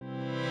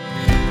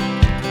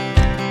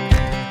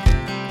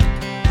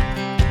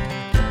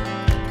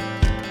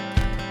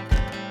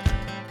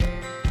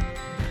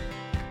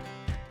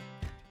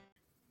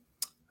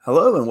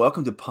Hello and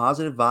welcome to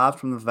Positive Vibes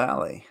from the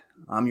Valley.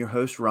 I'm your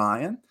host,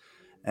 Ryan,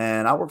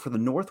 and I work for the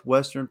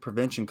Northwestern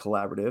Prevention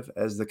Collaborative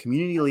as the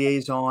Community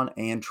Liaison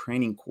and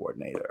Training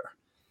Coordinator.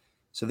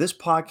 So, this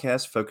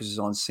podcast focuses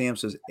on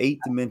SAMHSA's 8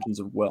 dimensions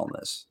of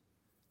wellness: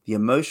 the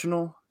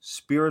emotional,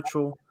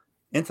 spiritual,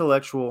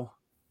 intellectual,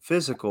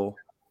 physical,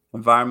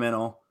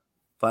 environmental,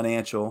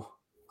 financial,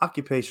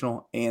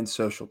 occupational, and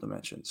social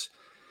dimensions.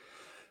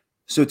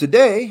 So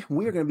today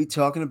we are going to be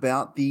talking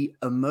about the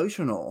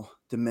emotional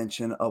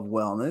dimension of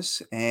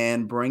wellness,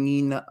 and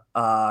bringing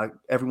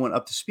everyone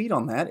up to speed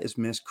on that is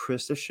Miss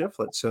Christa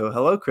Shifflett. So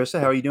hello, Christa.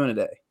 How are you doing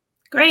today?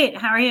 Great.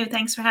 How are you?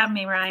 Thanks for having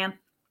me, Ryan.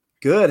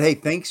 Good. Hey,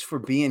 thanks for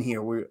being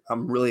here.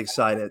 I'm really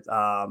excited.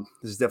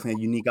 This is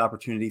definitely a unique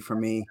opportunity for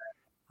me,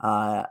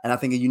 and I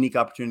think a unique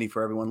opportunity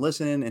for everyone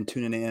listening and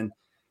tuning in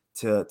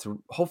to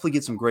hopefully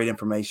get some great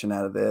information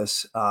out of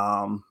this.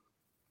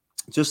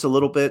 Just a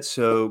little bit.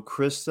 So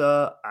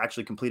Christa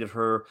actually completed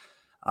her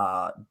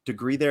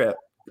degree there at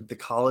the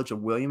College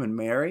of William and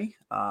Mary.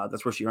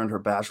 That's where she earned her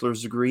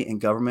bachelor's degree in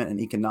government and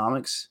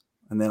economics,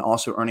 and then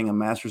also earning a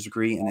master's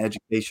degree in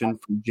education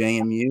from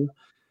JMU.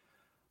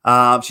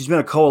 She's been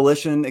a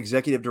coalition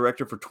executive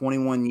director for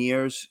 21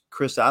 years.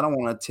 Christa, I don't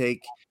want to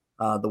take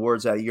the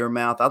words out of your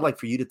mouth. I'd like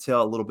for you to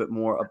tell a little bit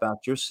more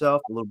about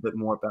yourself, a little bit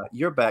more about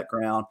your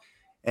background,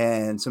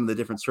 and some of the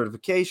different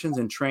certifications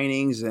and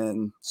trainings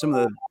and some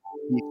of the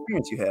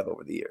experience you have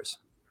over the years.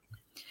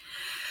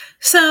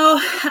 So,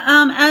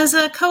 as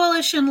a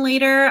coalition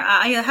leader,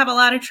 I have a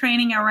lot of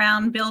training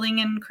around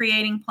building and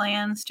creating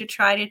plans to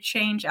try to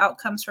change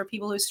outcomes for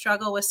people who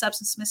struggle with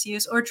substance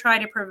misuse or try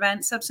to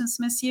prevent substance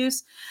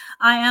misuse.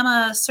 I am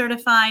a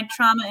certified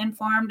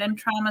trauma-informed and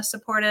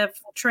trauma-supportive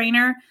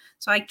trainer,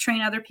 so I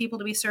train other people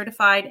to be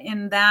certified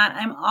in that.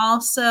 I'm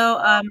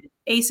also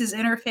ACEs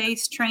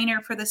interface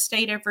trainer for the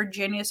state of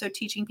Virginia, so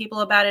teaching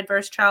people about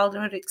adverse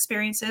childhood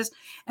experiences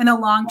and the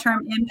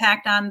long-term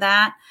impact on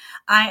that.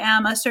 I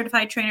am a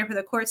certified trainer for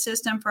the court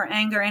system for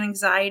anger and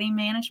anxiety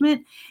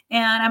management,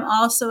 and I'm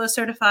also a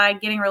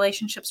certified getting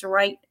relationships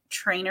right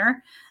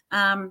trainer.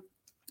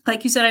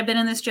 Like you said, I've been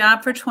in this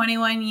job for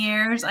 21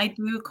 years. I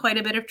do quite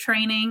a bit of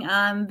training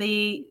on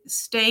the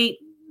state,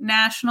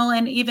 national,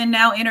 and even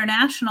now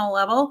international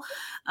level,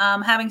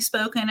 having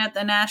spoken at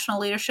the National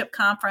Leadership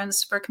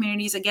Conference for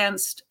Communities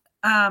Against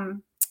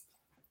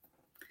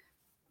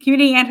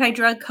Community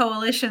Anti-Drug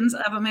Coalitions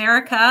of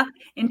America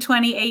in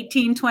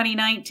 2018,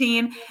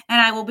 2019,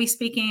 and I will be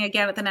speaking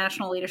again at the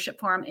National Leadership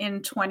Forum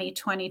in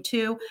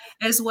 2022,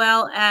 as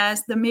well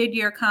as the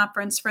mid-year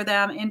conference for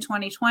them in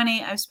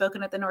 2020. I've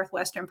spoken at the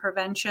Northwestern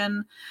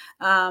Prevention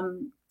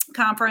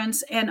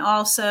Conference and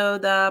also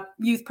the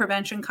Youth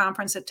Prevention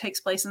Conference that takes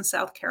place in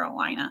South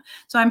Carolina.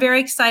 So I'm very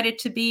excited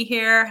to be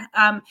here.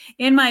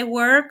 In my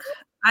work,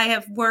 I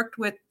have worked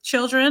with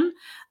children.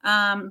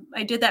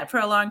 I did that for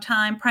a long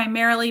time.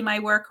 Primarily, my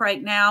work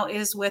right now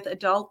is with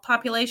adult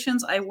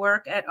populations. I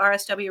work at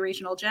RSW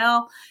Regional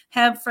Jail,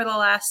 have for the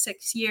last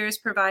 6 years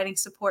providing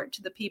support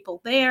to the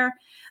people there.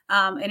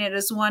 And it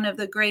is one of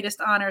the greatest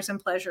honors and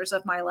pleasures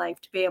of my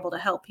life to be able to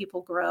help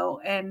people grow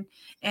and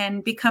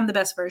become the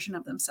best version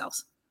of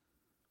themselves.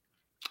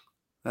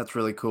 That's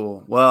really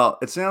cool. Well,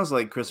 it sounds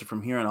like, Christa,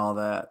 from hearing all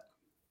that,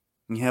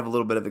 you have a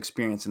little bit of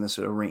experience in this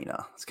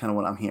arena. That's kind of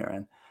what I'm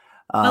hearing.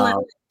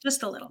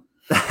 Just a little.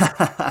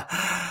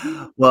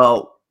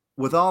 Well,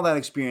 with all that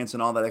experience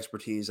and all that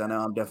expertise, I know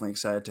I'm definitely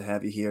excited to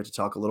have you here to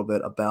talk a little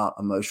bit about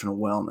emotional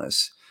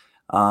wellness.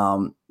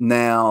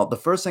 Now, the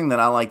first thing that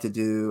I like to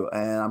do,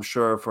 and I'm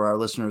sure for our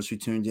listeners who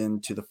tuned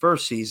in to the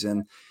first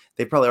season,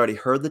 they probably already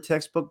heard the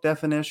textbook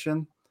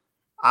definition.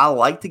 I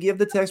like to give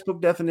the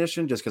textbook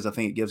definition just because I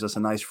think it gives us a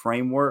nice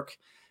framework.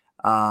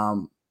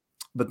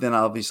 But then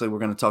obviously we're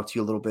going to talk to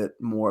you a little bit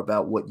more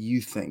about what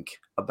you think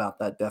about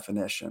that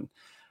definition.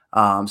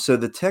 So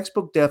the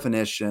textbook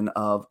definition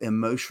of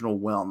emotional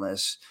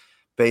wellness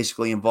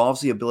basically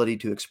involves the ability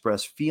to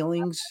express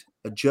feelings,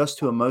 adjust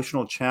to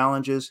emotional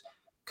challenges,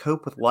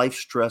 cope with life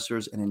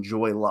stressors, and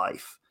enjoy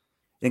life.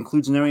 It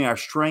includes knowing our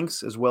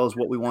strengths as well as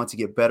what we want to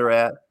get better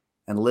at,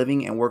 and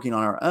living and working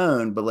on our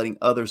own, but letting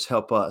others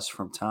help us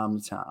from time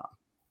to time.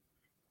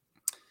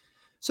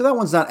 So that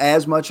one's not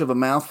as much of a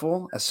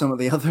mouthful as some of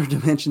the other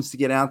dimensions to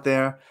get out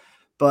there.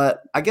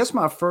 But I guess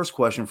my first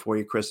question for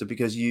you, Christa,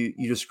 because you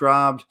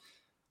described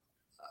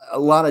a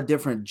lot of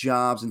different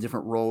jobs and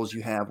different roles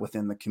you have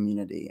within the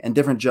community, and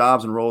different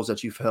jobs and roles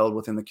that you've held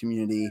within the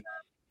community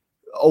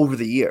over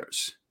the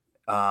years.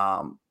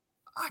 I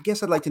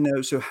guess I'd like to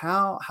know, so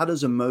how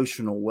does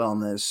emotional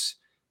wellness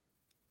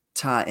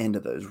tie into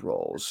those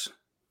roles?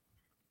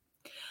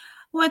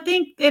 Well, I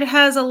think it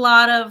has a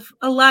lot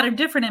of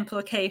different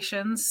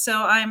implications. So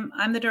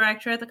I'm the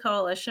director at the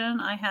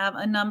coalition. I have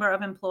a number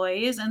of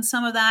employees, and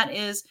some of that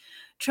is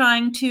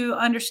trying to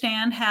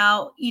understand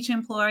how each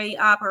employee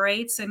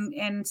operates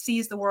and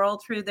sees the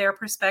world through their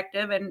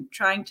perspective, and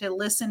trying to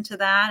listen to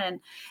that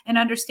and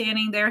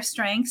understanding their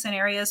strengths and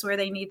areas where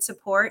they need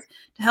support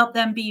to help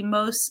them be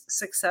most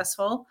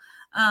successful.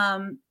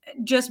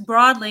 Just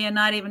broadly, and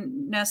not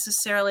even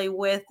necessarily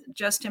with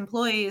just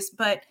employees,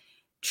 but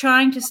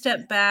trying to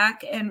step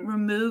back and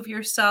remove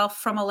yourself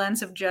from a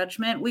lens of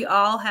judgment. We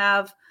all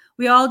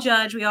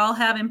judge, we all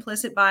have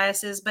implicit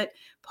biases, but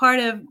part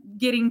of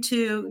getting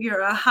to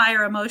a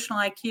higher emotional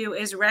IQ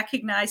is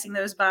recognizing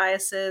those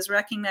biases,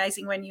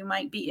 recognizing when you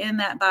might be in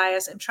that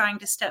bias and trying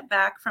to step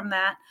back from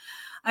that.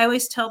 I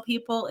always tell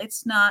people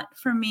it's not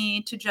for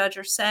me to judge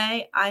or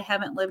say. I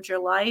haven't lived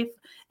your life.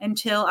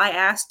 Until I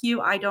ask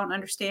you, I don't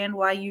understand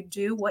why you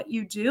do what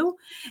you do.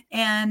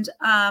 And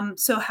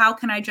so how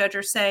can I judge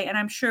or say? And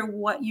I'm sure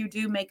what you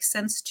do makes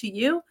sense to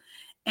you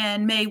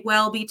and may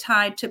well be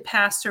tied to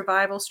past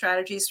survival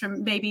strategies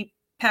from maybe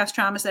past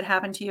traumas that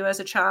happened to you as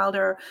a child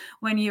or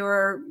when you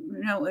were,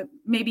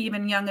 maybe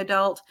even young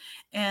adult.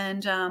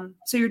 And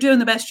so you're doing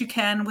the best you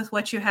can with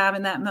what you have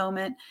in that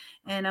moment.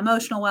 And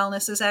emotional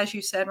wellness is, as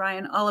you said,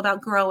 Ryan, all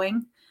about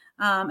growing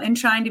and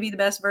trying to be the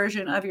best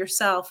version of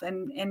yourself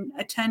and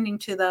attending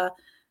to the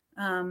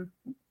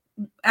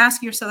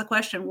ask yourself the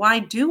question, why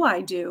do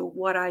I do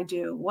what I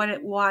do?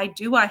 Why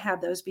do I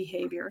have those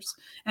behaviors?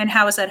 And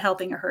how is that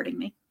helping or hurting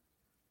me?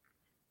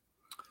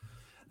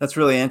 That's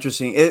really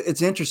interesting.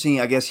 It's interesting,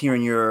 I guess,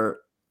 hearing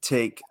your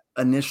take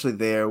initially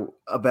there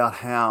about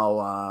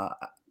how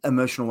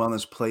emotional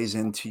wellness plays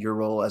into your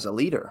role as a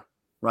leader,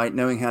 right?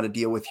 Knowing how to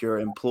deal with your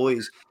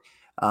employees.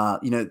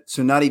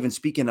 So not even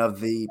speaking of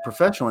the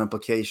professional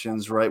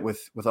implications, right?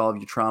 With all of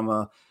your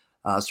trauma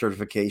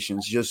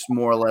certifications, just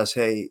more or less,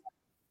 hey,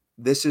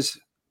 this is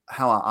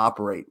how I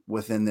operate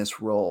within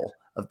this role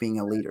of being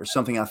a leader.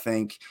 Something I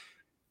think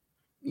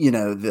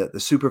the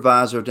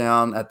supervisor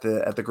down at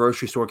the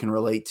grocery store can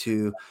relate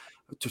to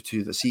the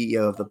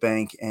CEO of the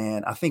bank.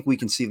 And I think we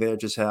can see there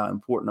just how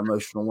important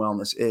emotional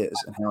wellness is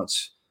and how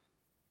it's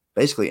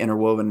basically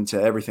interwoven into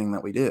everything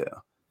that we do.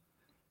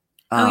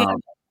 Oh, yeah.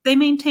 Um, They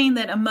maintain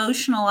that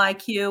emotional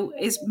IQ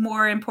is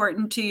more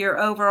important to your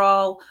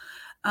overall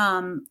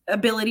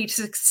ability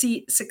to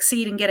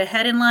succeed and get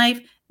ahead in life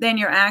than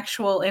your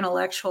actual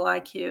intellectual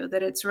IQ,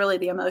 that it's really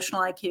the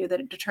emotional IQ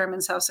that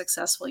determines how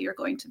successful you're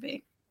going to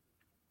be.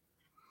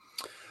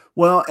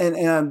 well, and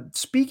I'm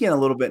speaking a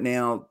little bit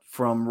now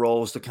from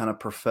roles to kind of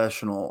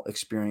professional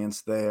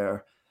experience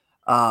there.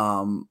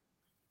 Um,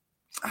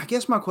 I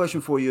guess my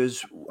question for you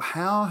is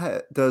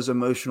how does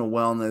emotional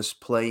wellness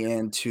play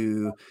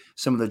into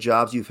some of the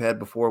jobs you've had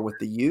before with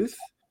the youth?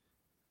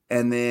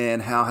 And then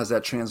how has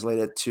that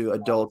translated to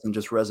adults and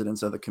just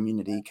residents of the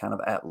community kind of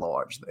at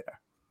large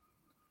there?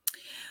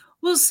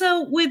 Well,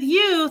 so with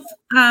youth,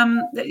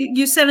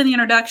 you said in the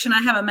introduction,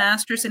 I have a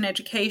master's in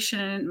education,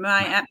 and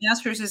my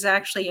master's is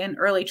actually in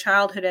early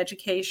childhood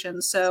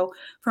education. So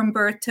from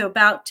birth to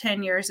about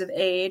 10 years of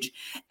age,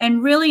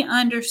 and really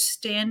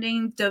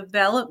understanding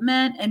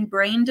development and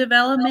brain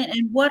development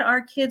and what are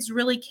kids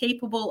really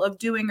capable of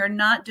doing or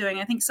not doing.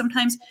 I think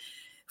sometimes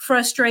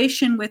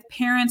frustration with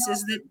parents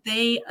is that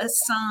they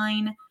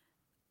assign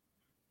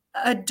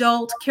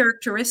adult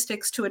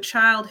characteristics to a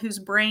child whose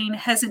brain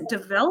hasn't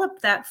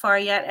developed that far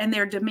yet, and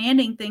they're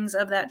demanding things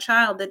of that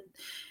child that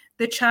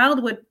the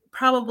child would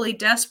probably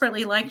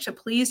desperately like to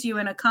please you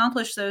and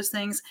accomplish those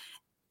things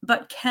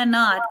but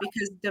cannot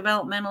because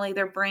developmentally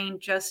their brain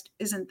just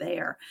isn't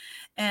there.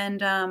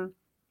 And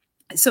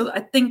so I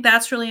think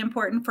that's really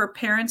important for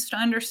parents to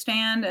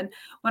understand. And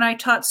when I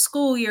taught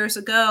school years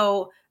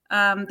ago,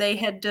 they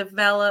had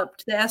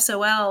developed the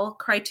SOL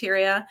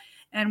criteria,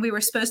 and we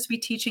were supposed to be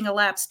teaching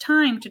elapsed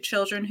time to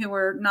children who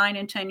were 9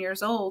 and 10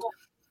 years old.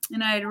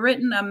 And I had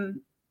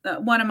written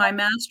one of my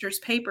master's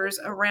papers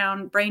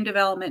around brain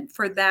development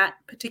for that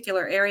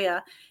particular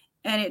area,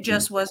 and it Mm.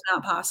 just was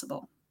not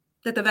possible.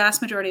 That the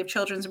vast majority of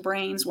children's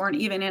brains weren't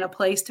even in a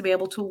place to be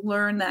able to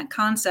learn that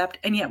concept.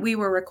 And yet we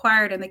were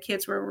required, and the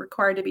kids were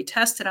required to be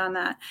tested on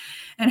that.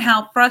 And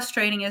how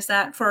frustrating is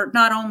that for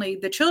not only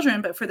the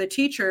children, but for the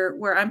teacher,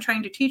 where I'm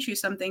trying to teach you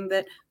something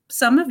that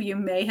some of you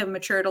may have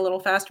matured a little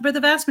faster, but the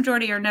vast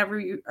majority are never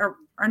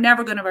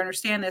going to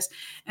understand this.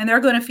 And they're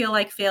going to feel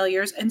like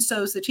failures. And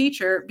so is the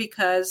teacher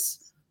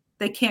because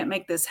they can't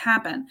make this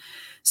happen.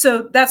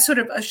 So that's sort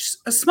of a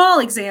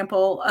small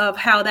example of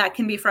how that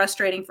can be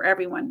frustrating for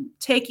everyone,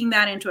 taking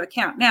that into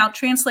account. Now,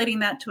 translating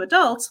that to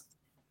adults,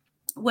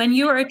 when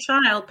you're a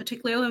child,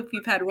 particularly if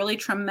you've had really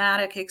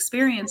traumatic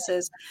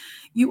experiences,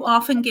 you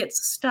often get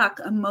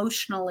stuck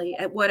emotionally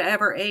at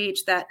whatever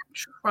age that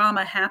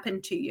trauma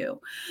happened to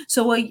you.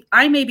 So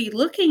I may be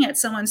looking at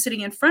someone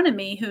sitting in front of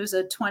me who's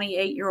a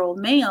 28-year-old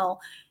male.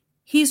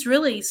 He's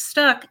really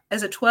stuck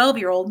as a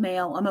 12-year-old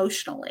male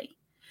emotionally.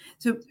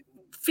 So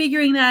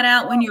figuring that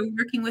out when you're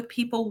working with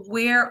people,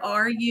 where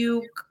are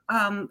you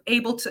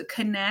able to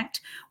connect?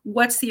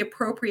 What's the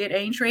appropriate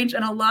age range?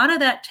 And a lot of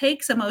that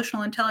takes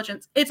emotional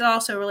intelligence. It's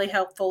also really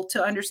helpful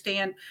to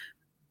understand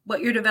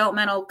what your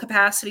developmental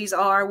capacities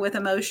are with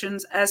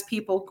emotions as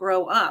people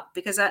grow up,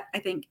 because that, I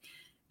think,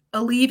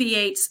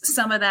 alleviates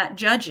some of that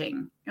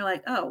judging. You're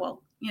like, oh,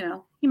 well,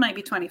 he might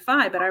be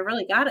 25, but I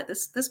really got it.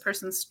 This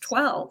person's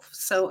 12.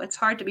 So it's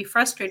hard to be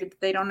frustrated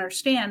that they don't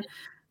understand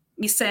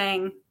me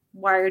saying,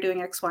 why are you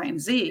doing X, Y,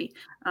 and Z?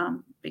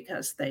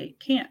 Because they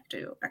can't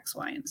do X,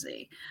 Y, and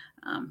Z.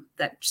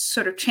 That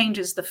sort of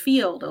changes the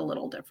field a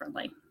little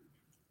differently.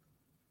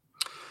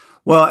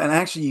 Well, and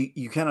actually,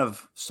 you kind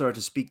of started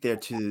to speak there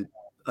to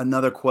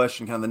another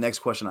question, kind of the next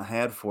question I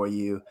had for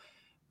you,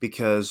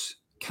 because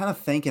kind of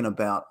thinking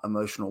about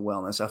emotional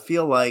wellness, I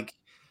feel like,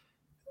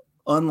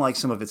 unlike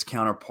some of its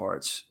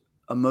counterparts,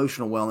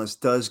 emotional wellness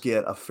does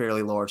get a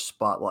fairly large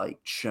spotlight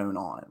shown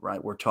on it,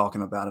 right? We're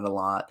talking about it a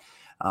lot.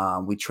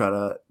 We try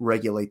to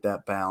regulate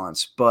that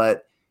balance.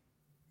 But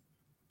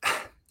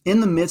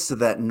in the midst of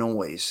that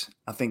noise,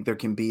 I think there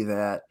can be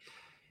that,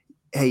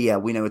 hey, yeah,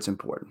 we know it's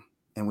important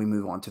and we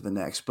move on to the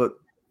next. But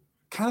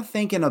kind of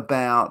thinking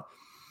about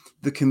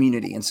the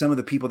community and some of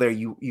the people there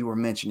you were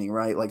mentioning,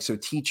 right? Like, so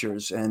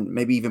teachers and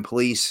maybe even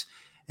police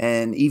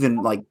and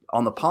even like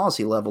on the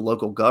policy level,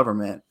 local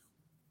government,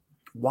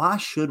 why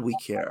should we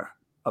care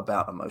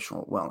about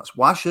emotional wellness?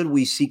 Why should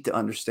we seek to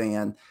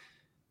understand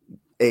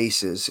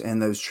ACEs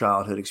and those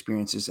childhood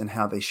experiences and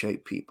how they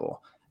shape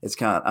people? It's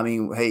kind of, I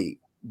mean, hey,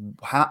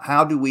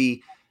 how do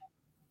we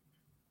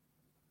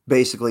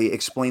basically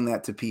explain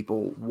that to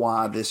people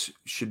why this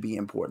should be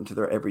important to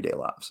their everyday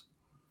lives?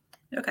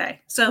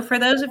 Okay, so for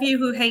those of you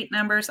who hate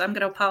numbers, I'm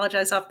going to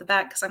apologize off the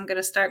bat because I'm going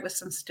to start with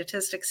some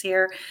statistics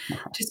here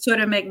to sort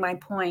of make my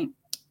point.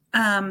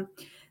 Um,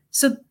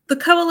 so the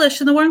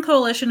coalition, the Warren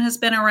Coalition, has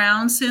been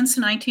around since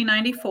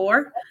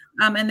 1994,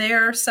 and they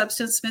are a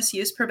substance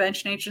misuse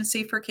prevention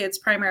agency for kids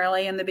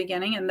primarily in the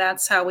beginning, and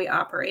that's how we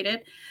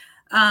operated.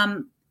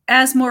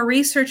 As more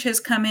research has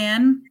come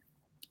in,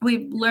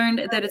 we've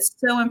learned that it's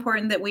so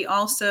important that we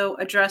also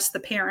address the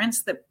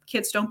parents, that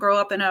kids don't grow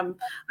up in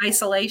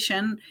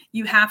isolation.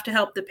 You have to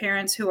help the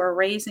parents who are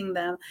raising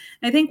them.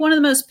 And I think one of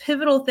the most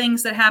pivotal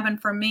things that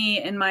happened for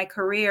me in my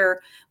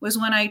career was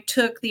when I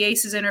took the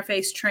ACEs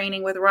interface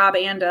training with Rob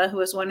Anda, who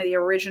was one of the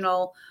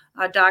original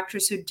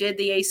doctors who did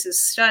the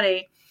ACEs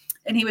study.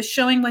 And he was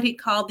showing what he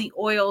called the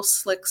oil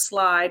slick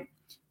slide,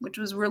 which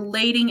was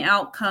relating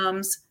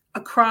outcomes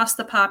across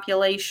the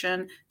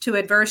population to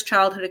adverse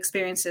childhood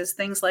experiences,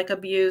 things like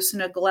abuse,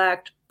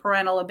 neglect,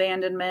 parental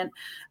abandonment,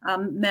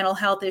 mental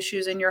health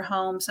issues in your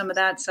home, some of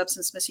that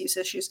substance misuse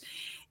issues.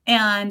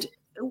 And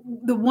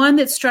the one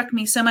that struck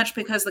me so much,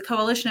 because the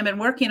coalition had been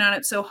working on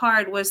it so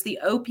hard, was the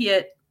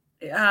opiate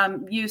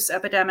use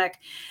epidemic.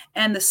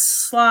 And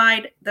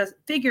the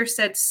figure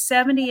said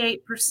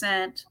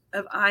 78%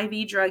 of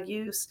IV drug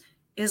use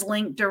is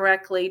linked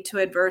directly to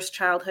adverse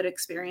childhood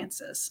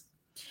experiences.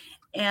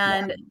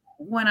 And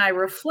when I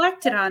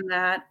reflected on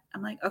that,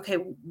 I'm like, okay,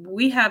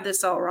 we have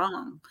this all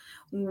wrong.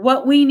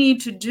 What we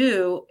need to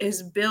do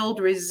is build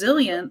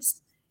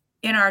resilience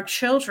in our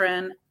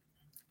children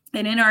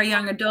and in our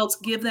young adults,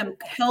 give them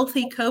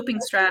healthy coping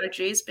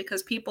strategies,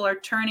 because people are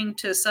turning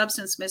to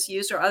substance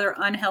misuse or other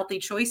unhealthy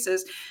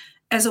choices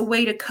as a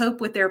way to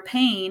cope with their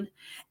pain,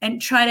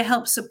 and try to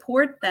help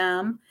support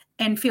them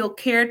and feel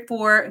cared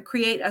for,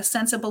 create a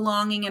sense of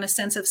belonging and a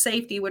sense of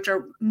safety, which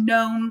are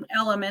known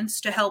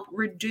elements to help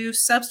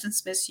reduce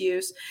substance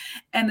misuse.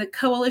 And the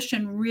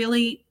coalition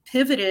really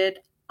pivoted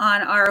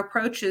on our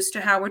approaches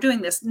to how we're doing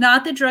this.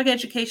 Not that drug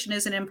education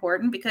isn't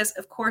important, because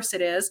of course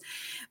it is,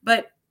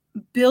 but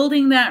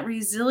building that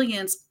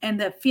resilience and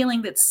the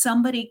feeling that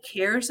somebody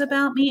cares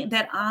about me,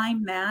 that I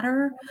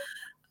matter,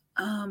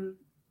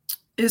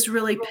 is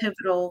really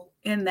pivotal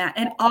in that.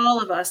 And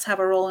all of us have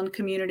a role in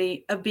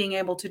community of being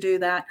able to do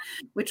that,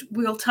 which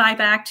we'll tie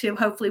back to,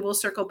 hopefully we'll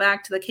circle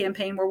back to the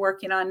campaign we're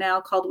working on now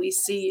called We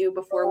See You,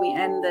 before we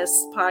end this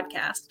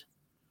podcast.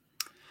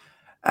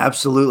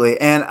 Absolutely.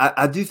 And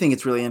I do think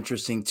it's really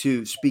interesting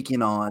too,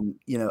 speaking on,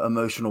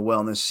 emotional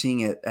wellness, seeing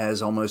it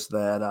as almost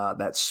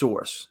that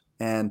source.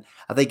 And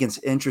I think it's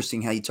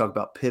interesting how you talk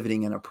about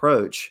pivoting an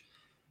approach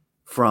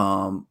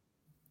from,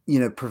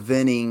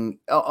 preventing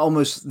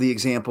almost the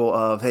example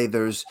of, hey,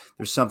 there's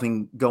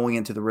something going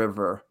into the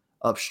river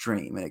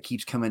upstream and it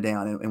keeps coming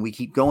down, and we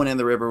keep going in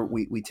the river,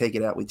 we take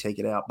it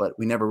out, but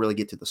we never really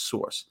get to the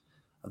source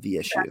of the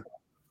issue. Exactly.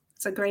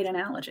 It's a great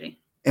analogy.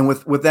 And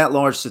with that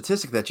large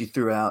statistic that you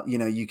threw out,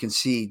 you can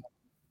see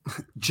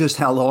just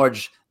how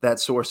large that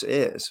source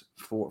is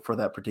for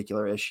that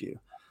particular issue.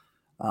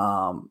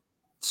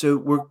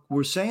 So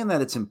we're saying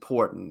that it's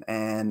important,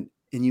 and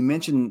you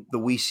mentioned the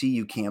We See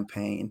You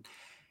campaign.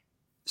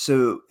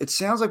 So it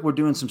sounds like we're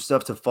doing some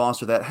stuff to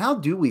foster that. How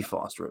do we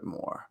foster it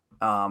more?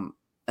 And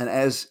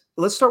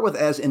let's start with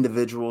as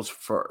individuals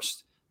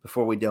first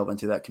before we delve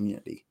into that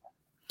community.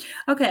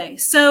 Okay,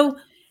 so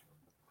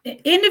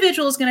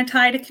individual is going to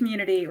tie to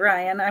community,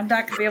 Ryan. I'm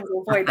not going to be able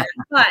to avoid that.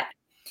 But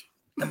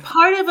the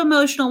part of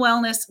emotional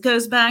wellness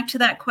goes back to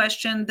that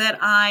question that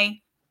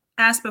I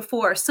asked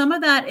before. Some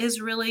of that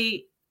is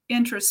really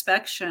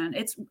introspection.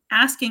 It's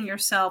asking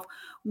yourself,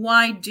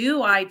 why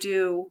do I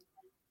do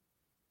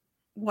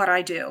what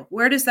I do?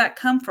 Where does that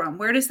come from?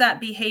 Where does that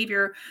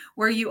behavior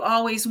where you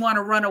always want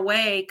to run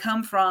away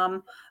come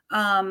from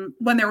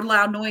when there are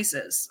loud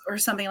noises or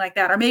something like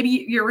that? Or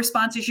maybe your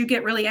response is you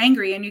get really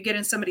angry and you get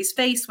in somebody's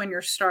face when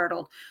you're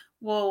startled.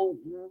 Well,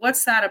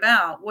 what's that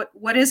about?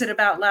 What is it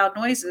about loud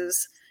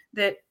noises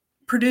that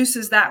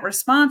produces that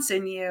response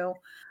in you?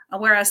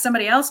 Whereas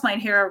somebody else might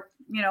hear,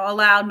 a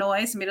loud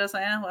noise and be just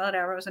like,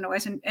 whatever, it was a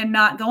noise, and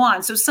not go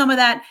on. So some of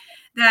that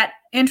that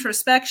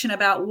introspection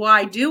about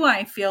why do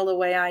I feel the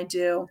way I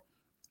do,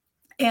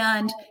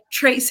 and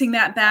tracing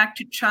that back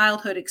to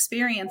childhood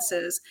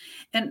experiences.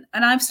 And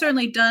I've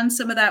certainly done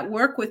some of that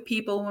work with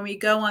people when we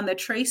go on the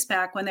trace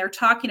back, when they're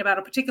talking about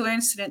a particular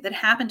incident that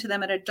happened to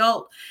them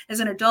as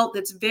an adult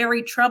that's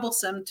very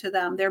troublesome to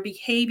them. Their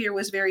behavior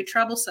was very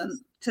troublesome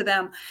to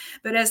them.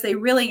 But as they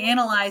really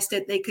analyzed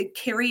it, they could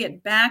carry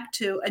it back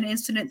to an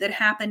incident that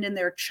happened in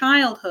their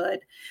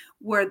childhood,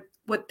 where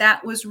what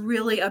that was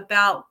really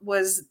about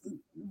was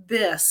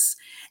this.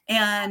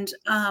 And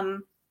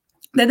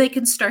then they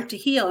can start to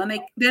heal. And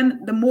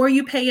then the more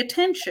you pay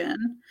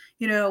attention,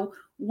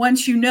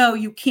 once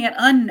you can't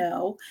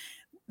unknow,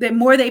 the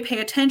more they pay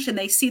attention,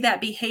 they see that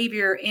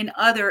behavior in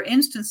other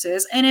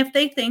instances. And if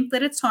they think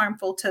that it's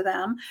harmful to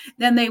them,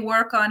 then they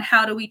work on,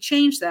 how do we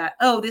change that?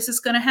 Oh, this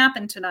is going to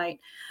happen tonight.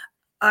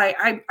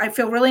 I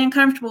feel really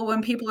uncomfortable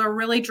when people are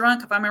really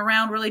drunk, if I'm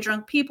around really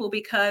drunk people,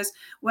 because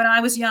when I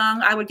was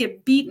young, I would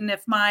get beaten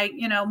if my,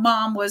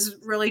 mom was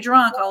really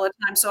drunk all the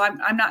time. So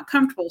I'm not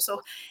comfortable.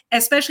 So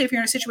especially if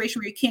you're in a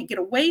situation where you can't get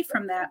away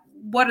from that,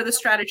 what are the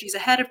strategies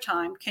ahead of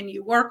time can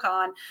you work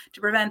on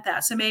to prevent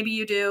that? So maybe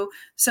you do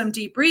some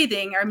deep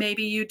breathing, or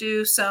maybe you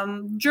do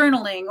some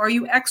journaling, or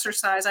you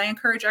exercise. I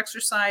encourage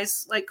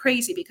exercise like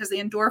crazy, because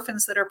the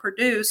endorphins that are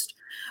produced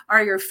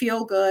are your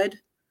feel good,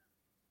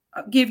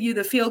 give you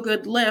the feel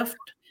good lift.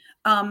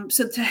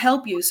 So to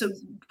help you. So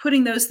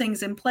putting those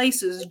things in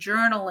place is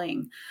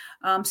journaling.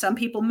 Some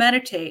people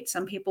meditate,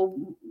 some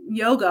people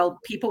yoga,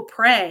 people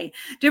pray.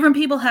 Different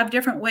people have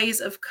different ways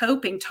of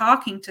coping,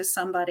 talking to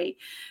somebody.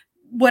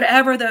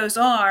 Whatever those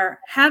are,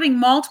 having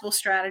multiple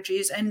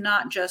strategies and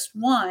not just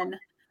one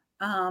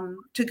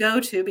to go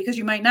to, because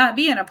you might not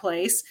be in a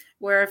place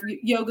where, if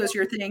yoga is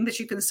your thing, that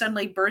you can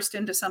suddenly burst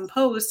into some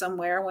pose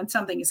somewhere when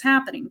something is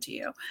happening to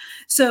you.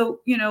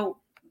 So,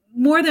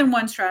 more than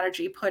one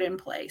strategy put in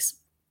place.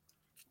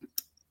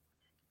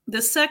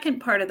 The second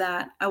part of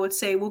that, I would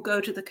say, we'll go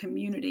to the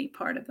community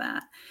part of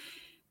that.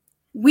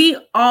 We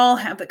all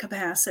have the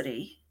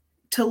capacity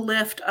to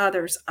lift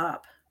others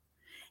up.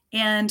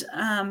 And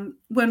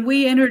when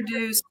we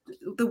introduced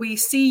the We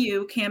See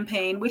You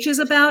campaign, which is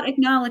about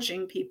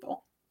acknowledging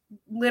people,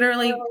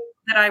 literally,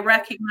 that I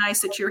recognize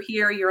that you're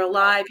here, you're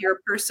alive, you're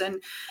a person,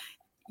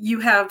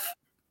 you have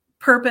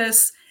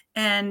purpose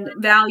and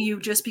value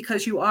just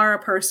because you are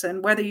a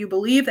person. Whether you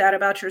believe that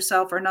about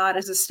yourself or not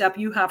is a step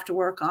you have to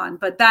work on.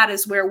 But that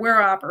is where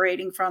we're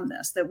operating from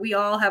this, that we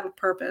all have a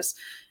purpose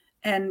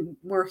and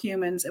we're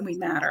humans and we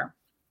matter.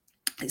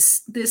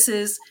 This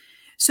is,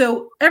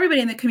 so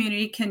everybody in the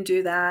community can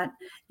do that.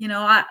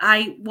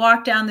 I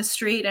walk down the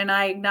street and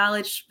I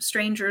acknowledge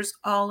strangers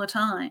all the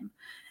time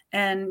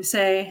and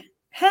say,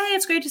 hey,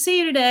 it's great to see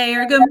you today,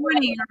 or good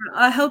morning, or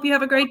I hope you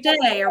have a great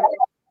day, or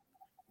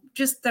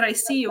just that I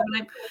see you.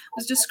 And I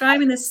was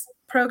describing this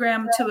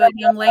program to a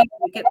young lady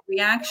to get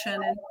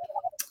reaction, and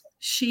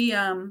she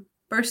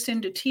burst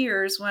into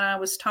tears when I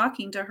was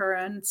talking to her,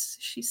 and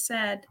she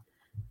said,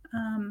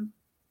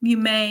 you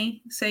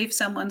may save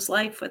someone's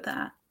life with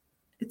that.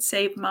 It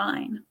saved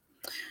mine,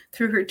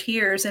 through her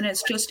tears. And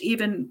it's just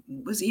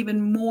was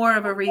even more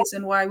of a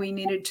reason why we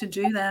needed to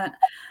do that,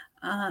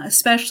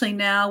 especially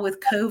now with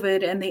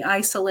COVID and the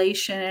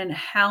isolation and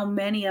how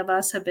many of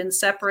us have been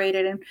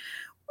separated. And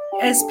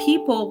as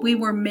people, we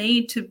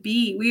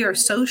are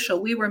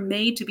social. We were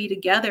made to be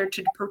together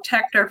to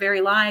protect our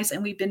very lives.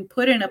 And we've been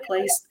put in a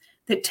place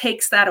that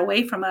takes that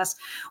away from us.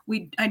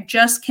 I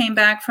just came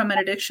back from an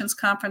addictions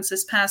conference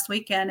this past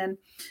weekend. And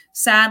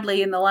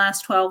sadly, in the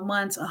last 12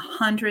 months,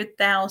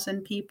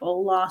 100,000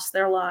 people lost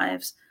their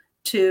lives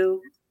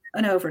to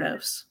an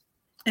overdose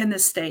in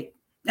this state.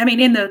 I mean,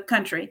 in the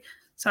country,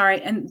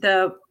 sorry. And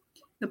the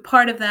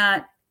part of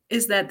that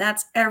is that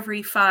that's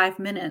every 5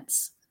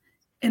 minutes.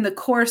 In the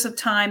course of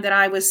time that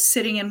I was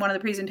sitting in one of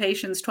the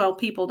presentations, 12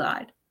 people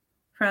died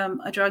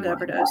from a drug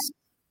overdose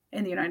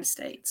in the United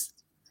States.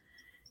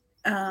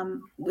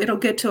 It'll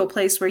get to a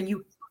place where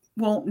you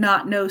won't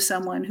not know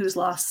someone who's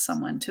lost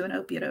someone to an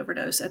opiate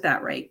overdose at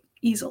that rate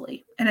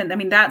easily. And I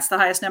mean, that's the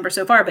highest number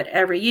so far, but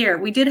every year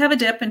we did have a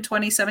dip in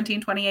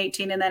 2017,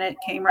 2018, and then it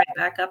came right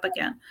back up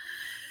again.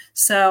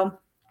 So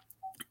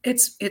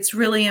it's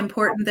really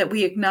important that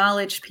we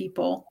acknowledge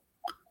people.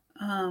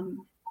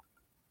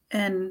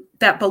 And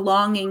that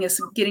belonging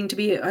is getting to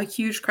be a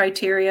huge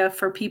criteria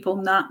for people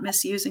not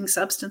misusing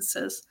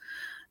substances.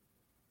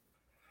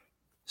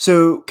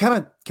 So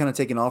kind of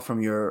taking off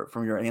from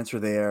your answer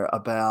there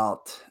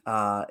about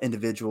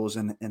individuals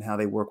and how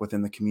they work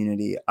within the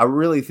community, I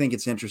really think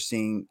it's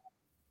interesting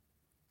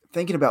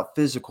thinking about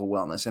physical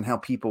wellness and how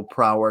people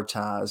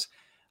prioritize,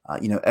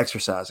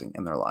 exercising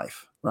in their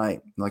life,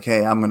 right? Like,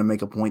 hey, I'm going to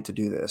make a point to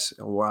do this,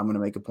 or I'm going to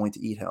make a point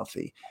to eat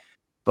healthy.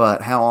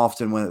 But how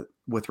often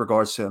with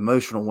regards to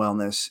emotional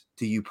wellness,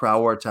 do you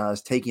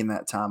prioritize taking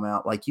that time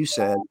out, like you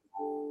said,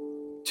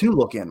 to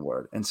look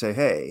inward and say,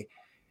 hey,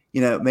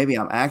 maybe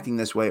I'm acting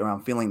this way or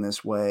I'm feeling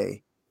this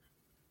way,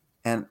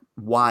 and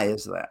why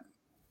is that?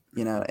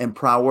 And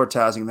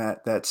prioritizing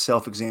that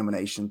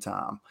self-examination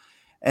time,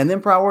 and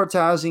then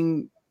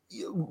prioritizing,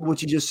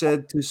 what you just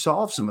said, to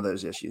solve some of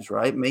those issues,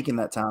 right? Making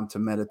that time to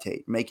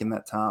meditate, making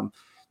that time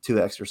to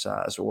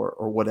exercise,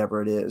 or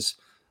whatever it is,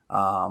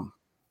 um,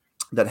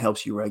 that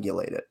helps you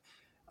regulate it.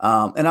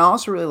 And I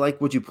also really like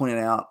what you pointed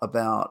out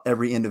about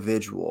every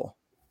individual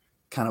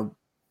kind of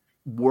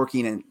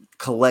working in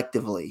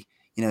collectively,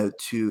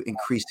 to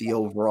increase the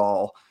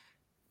overall,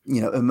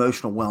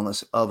 emotional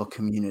wellness of a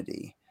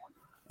community.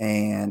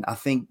 And I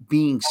think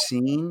being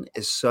seen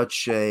is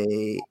such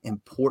a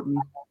important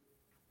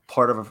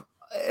part of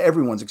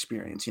everyone's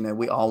experience.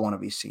 We all want to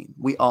be seen.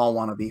 We all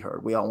want to be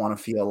heard. We all want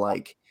to feel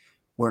like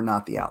we're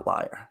not the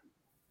outlier.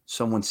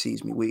 Someone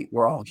sees me.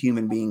 We're all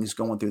human beings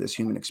going through this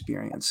human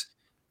experience.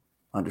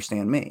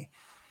 Understand me.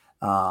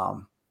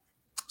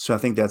 So I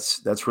think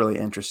that's really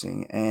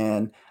interesting.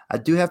 And I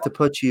do have to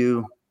put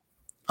you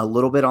a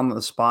little bit on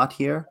the spot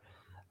here.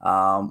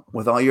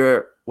 With all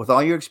your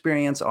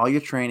experience, all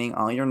your training,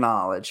 all your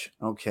knowledge,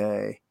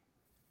 okay,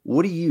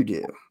 what do you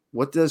do?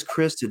 What does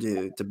Krista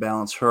do to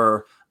balance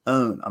her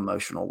own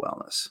emotional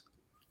wellness?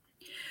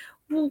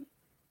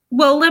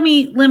 Well, let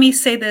me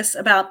say this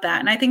about that,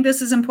 and I think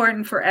this is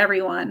important for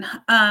everyone.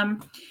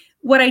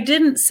 What I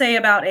didn't say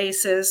about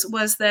ACEs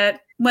was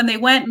that when they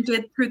went and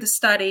did through the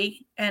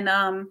study and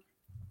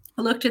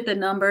looked at the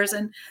numbers,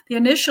 and the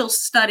initial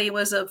study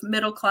was of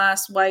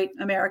middle-class white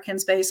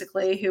Americans,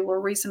 basically, who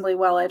were reasonably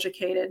well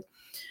educated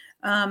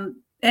and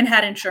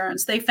had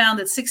insurance. They found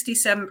that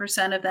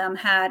 67% of them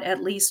had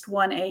at least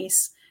one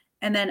ACE.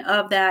 And then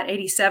of that,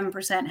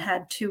 87%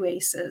 had two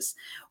ACEs.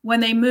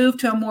 When they moved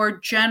to a more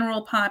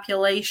general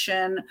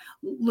population,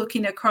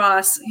 looking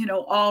across,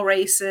 all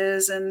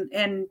races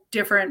and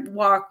different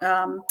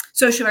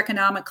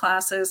socioeconomic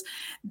classes,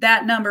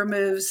 that number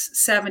moves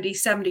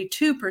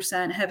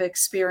 72% have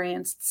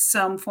experienced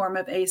some form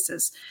of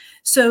ACEs.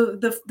 So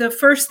the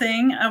first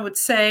thing I would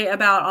say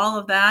about all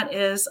of that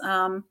is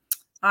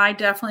I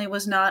definitely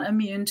was not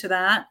immune to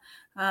that.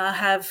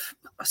 Have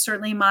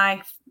certainly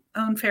my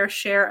own fair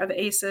share of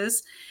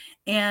ACEs,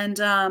 and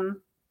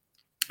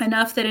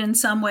enough that in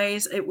some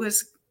ways it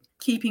was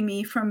keeping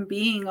me from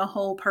being a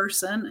whole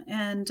person,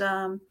 and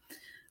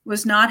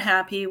was not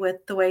happy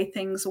with the way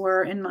things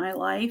were in my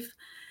life,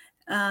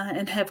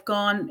 and have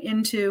gone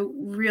into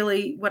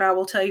really what I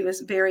will tell you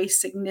is very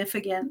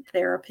significant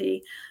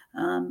therapy,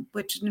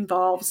 which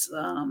involves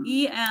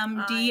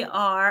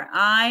EMDR,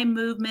 eye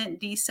movement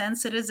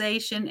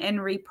desensitization and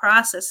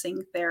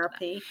reprocessing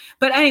therapy.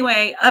 But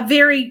anyway, a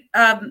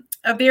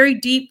very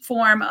deep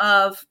form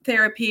of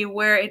therapy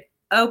where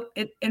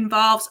it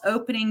involves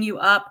opening you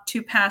up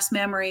to past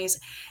memories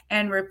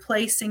and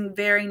replacing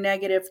very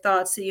negative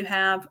thoughts that you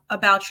have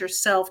about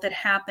yourself that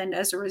happened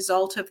as a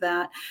result of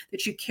that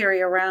you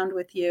carry around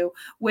with you,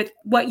 with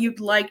what you'd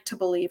like to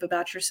believe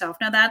about yourself.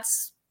 Now,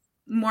 that's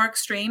more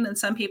extreme than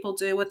some people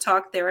do with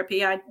talk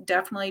therapy. I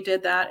definitely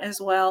did that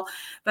as well.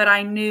 But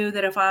I knew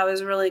that if I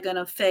was really going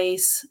to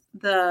face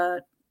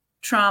the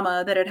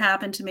trauma that had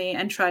happened to me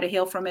and try to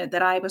heal from it,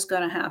 that I was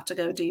going to have to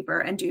go deeper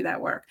and do that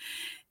work.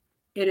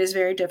 It is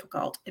very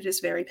difficult. It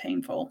is very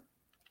painful,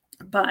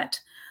 but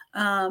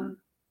I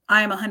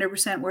am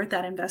 100% worth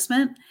that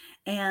investment.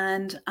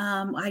 And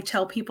I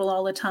tell people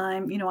all the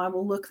time, I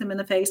will look them in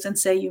the face and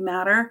say, you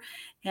matter.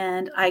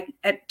 And I,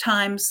 at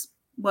times,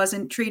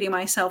 wasn't treating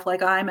myself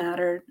like I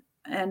mattered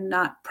and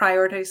not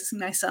prioritizing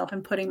myself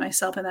and putting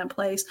myself in that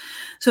place.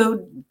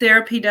 So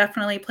therapy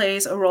definitely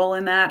plays a role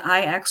in that.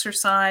 I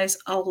exercise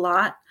a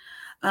lot,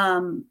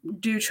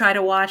 do try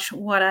to watch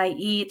what I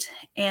eat,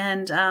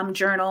 and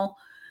journal.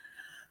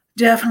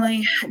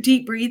 Definitely.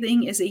 Deep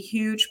breathing is a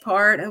huge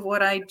part of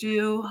what I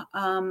do.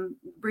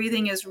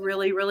 Breathing is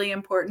really, really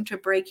important to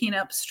breaking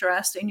up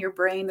stress in your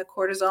brain, the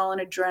cortisol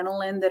and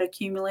adrenaline that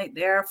accumulate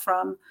there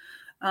from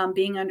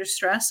being under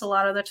stress a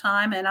lot of the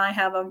time. And I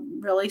have a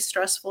really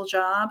stressful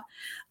job,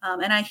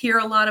 and I hear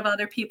a lot of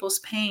other people's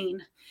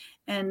pain.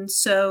 And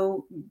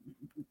so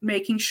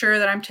making sure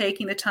that I'm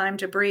taking the time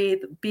to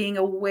breathe, being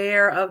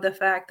aware of the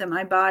fact that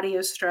my body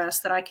is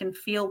stressed, that I can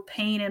feel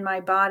pain in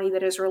my body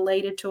that is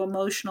related to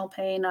emotional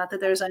pain, not that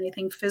there's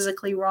anything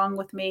physically wrong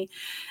with me,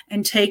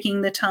 and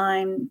taking the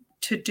time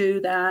to do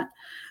that.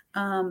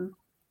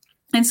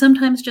 And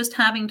sometimes just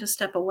having to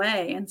step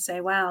away and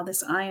say, wow,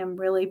 I am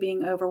really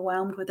being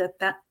overwhelmed with it.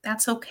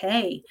 That's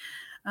okay.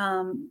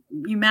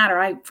 You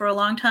matter. For a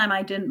long time,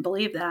 I didn't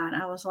believe that.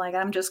 I was like,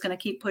 I'm just going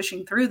to keep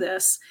pushing through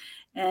this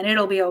and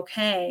it'll be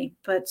okay.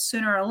 But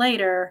sooner or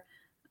later,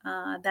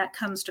 that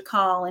comes to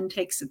call and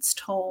takes its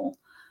toll.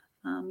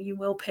 You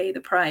will pay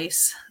the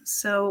price.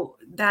 So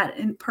that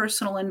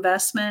personal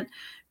investment,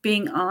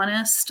 being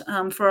honest,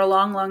 for a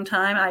long, long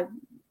time, I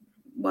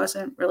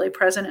wasn't really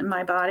present in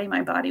my body.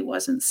 My body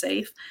wasn't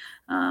safe.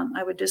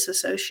 I would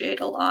disassociate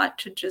a lot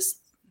to just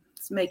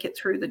make it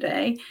through the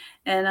day.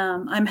 And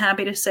I'm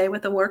happy to say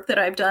with the work that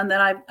I've done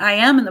that I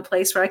am in the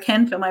place where I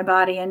can feel my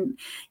body. And,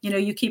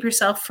 you keep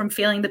yourself from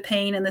feeling the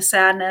pain and the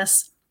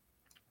sadness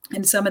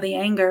and some of the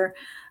anger.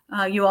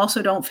 You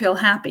also don't feel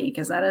happy,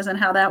 because that isn't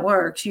how that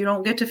works. You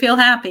don't get to feel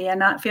happy and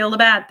not feel the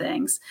bad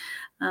things.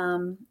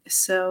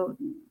 So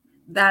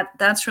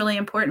that's really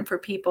important for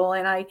people.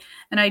 And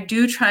I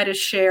do try to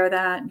share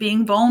that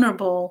being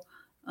vulnerable,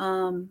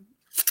 um,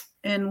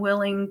 and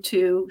willing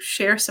to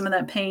share some of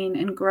that pain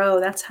and grow.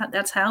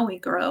 That's how we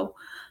grow.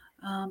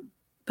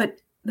 But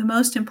the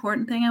most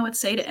important thing I would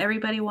say to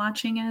everybody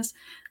watching is,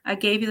 I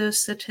gave you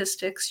those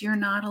statistics. You're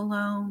not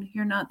alone.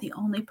 You're not the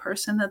only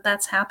person that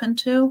that's happened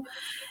to.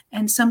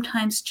 And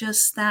sometimes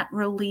just that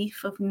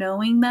relief of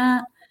knowing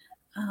that,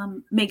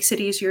 makes it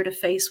easier to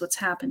face what's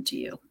happened to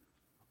you.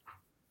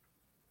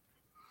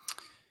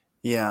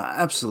 Yeah,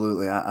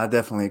 absolutely. I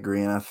definitely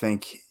agree, and I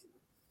think,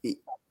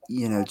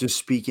 y just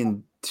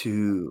speaking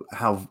to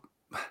how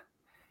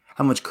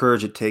much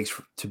courage it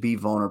takes to be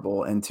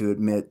vulnerable and to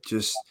admit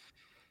just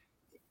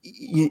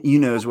you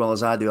know as well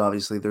as I do,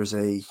 obviously, there's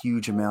a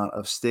huge amount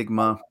of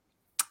stigma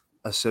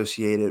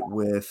associated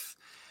with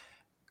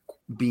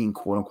being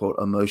quote unquote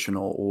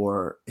emotional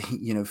or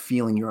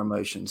feeling your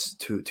emotions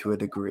to a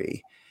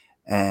degree,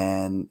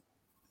 and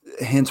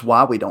hence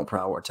why we don't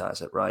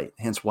prioritize it, right?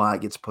 Hence why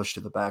it gets pushed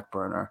to the back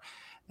burner,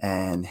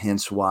 and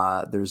hence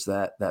why there's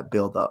that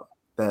buildup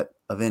that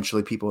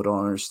eventually people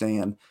don't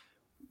understand.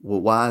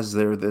 Well, why is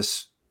there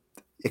this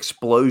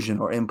explosion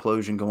or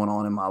implosion going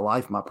on in my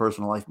life, my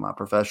personal life, my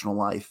professional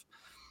life,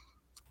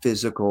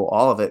 physical,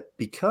 all of it,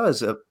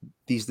 because of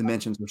these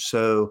dimensions are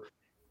so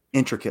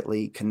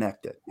intricately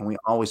connected. And we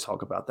always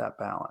talk about that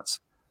balance.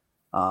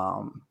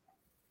 Um,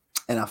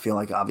 and I feel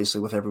like obviously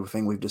with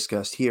everything we've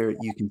discussed here,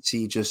 you can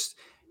see just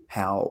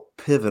how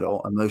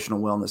pivotal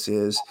emotional wellness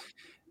is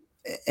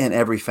in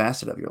every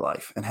facet of your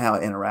life and how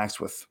it interacts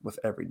with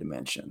every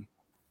dimension.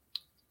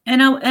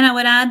 And I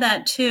would add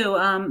that too.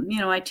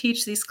 I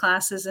teach these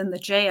classes in the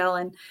jail,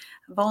 and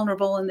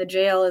vulnerable in the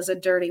jail is a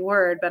dirty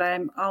word, but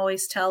I'm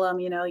always tell them,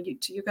 you're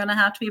going to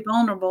have to be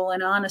vulnerable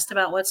and honest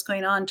about what's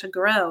going on to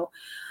grow.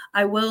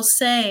 I will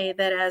say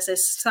that as a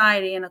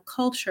society and a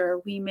culture,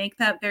 we make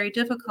that very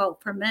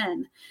difficult for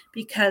men,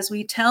 because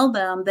we tell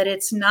them that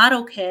it's not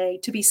okay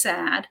to be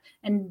sad,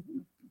 and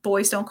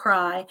boys don't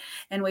cry.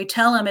 And we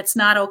tell them it's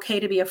not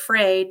okay to be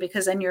afraid,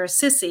 because then you're a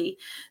sissy.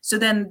 So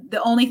then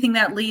the only thing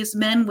that leaves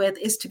men with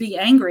is to be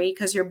angry,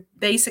 because your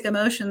basic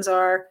emotions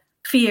are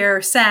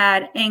fear,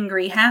 sad,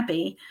 angry,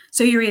 happy.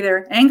 So you're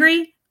either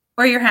angry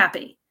or you're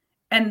happy.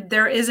 And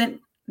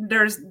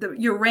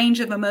your range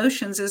of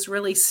emotions is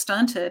really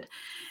stunted.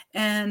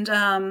 And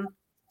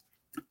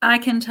I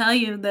can tell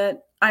you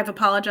that I've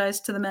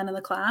apologized to the men in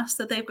the class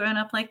that they've grown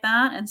up like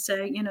that, and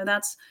say,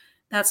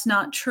 that's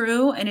not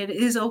true, and it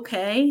is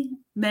okay.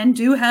 Men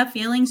do have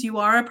feelings. You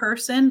are a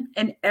person,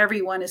 and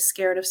everyone is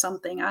scared of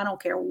something. I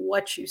don't care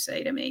what you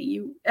say to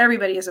me.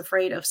 Everybody is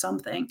afraid of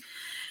something.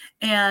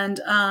 And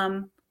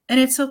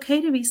it's okay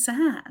to be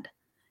sad.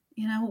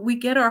 We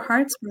get our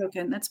hearts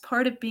broken. That's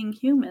part of being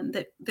human,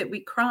 that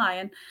we cry.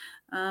 And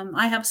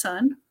I have a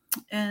son,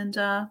 and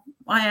I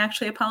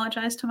actually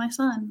apologized to my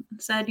son and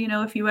said,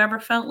 if you ever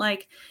felt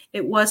like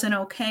it wasn't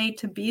okay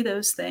to be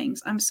those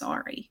things, I'm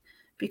sorry,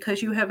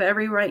 because you have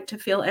every right to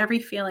feel every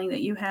feeling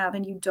that you have,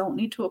 and you don't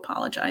need to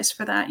apologize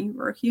for that. You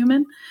were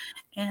human,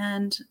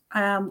 and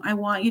I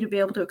want you to be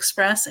able to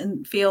express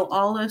and feel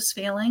all those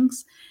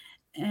feelings,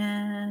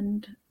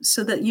 and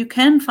so that you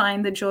can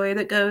find the joy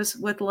that goes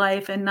with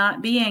life and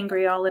not be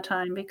angry all the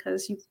time,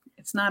 because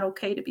it's not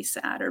okay to be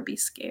sad or be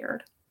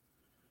scared.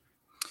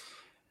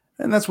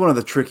 And that's one of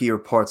the trickier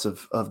parts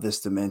of this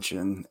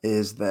dimension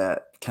is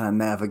that kind of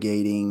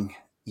navigating,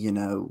 you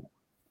know,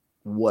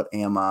 what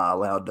am I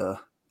allowed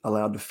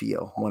to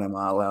feel? What am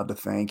I allowed to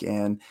think?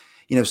 And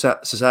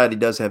society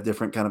does have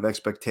different kind of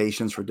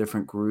expectations for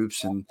different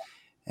groups,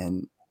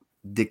 and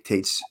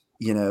dictates,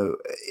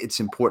 it's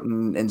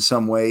important in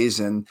some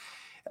ways, and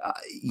uh,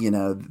 you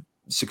know,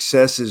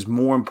 success is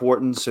more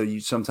important. So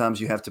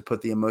sometimes you have to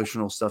put the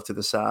emotional stuff to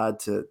the side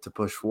to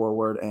push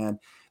forward. And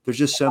there's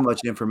just so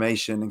much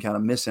information and kind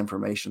of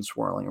misinformation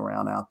swirling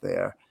around out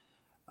there.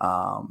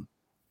 Um,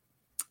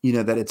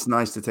 that it's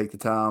nice to take the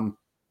time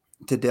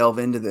to delve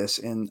into this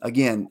and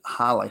again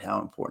highlight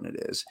how important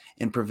it is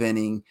in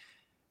preventing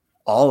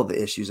all of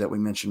the issues that we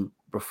mentioned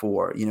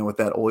before. With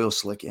that oil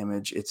slick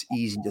image, it's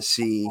easy to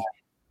see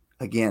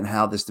again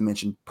how this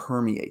dimension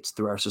permeates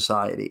through our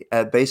society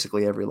at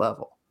basically every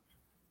level.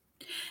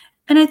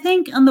 And I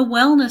think on the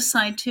wellness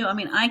side too, I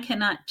mean, I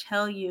cannot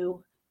tell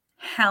you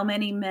how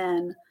many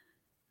men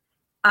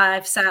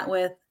I've sat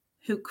with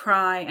who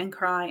cry and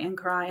cry and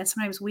cry, and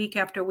sometimes week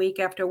after week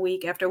after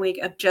week after week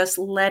of just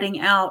letting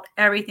out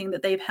everything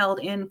that they've held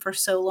in for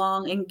so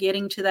long and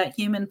getting to that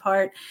human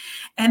part.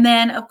 And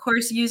then, of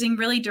course, using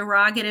really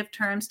derogative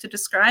terms to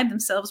describe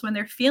themselves when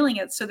they're feeling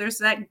it. So there's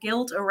that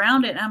guilt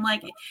around it. And I'm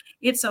like,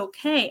 it's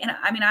okay. And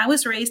I mean, I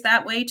was raised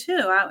that way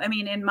too. I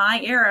mean, in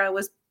my era, it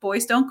was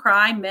boys don't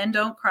cry, men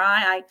don't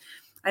cry.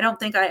 I don't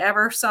think I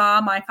ever saw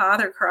my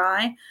father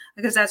cry,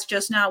 because that's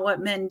just not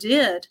what men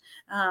did.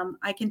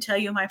 I can tell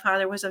you my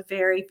father was a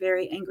very,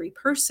 very angry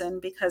person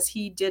because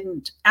he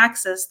didn't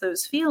access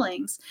those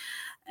feelings.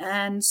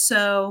 And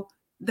so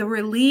the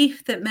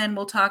relief that men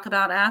will talk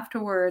about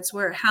afterwards,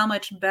 where how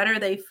much better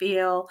they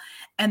feel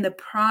and the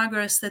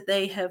progress that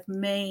they have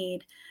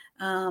made,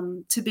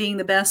 to being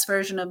the best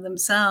version of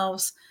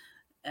themselves,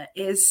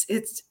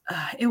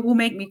 it will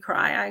make me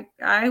cry.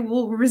 I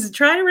will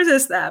try to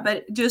resist that,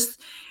 but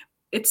just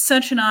it's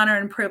such an honor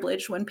and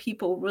privilege when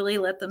people really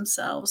let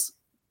themselves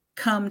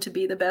come to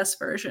be the best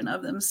version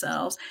of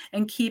themselves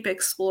and keep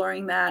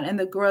exploring that. And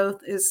the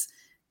growth is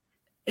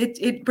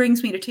it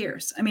brings me to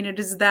tears. I mean, it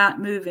is that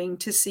moving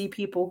to see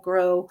people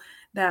grow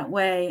that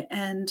way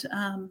and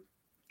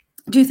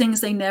do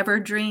things they never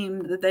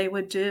dreamed that they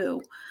would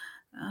do.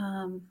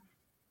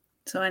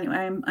 So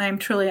anyway, I'm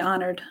truly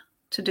honored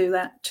to do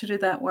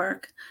that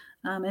work,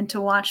 and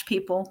to watch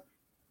people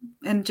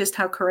and just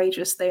how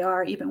courageous they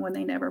are, even when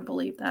they never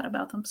believed that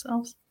about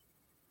themselves.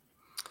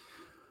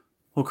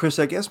 Well, Chris,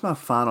 I guess my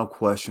final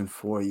question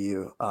for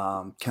you,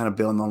 kind of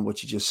building on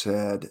what you just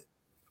said,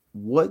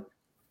 what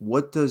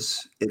what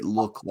does it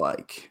look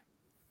like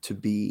to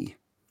be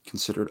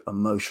considered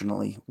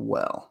emotionally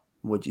well,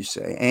 would you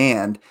say?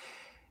 And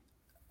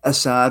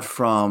aside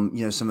from,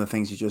 some of the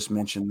things you just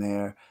mentioned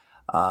there,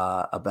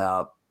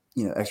 about,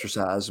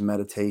 exercise and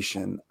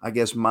meditation, I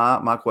guess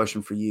my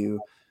question for you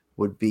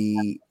would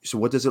be, so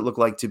what does it look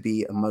like to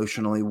be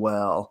emotionally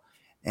well?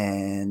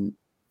 And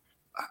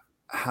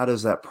how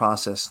does that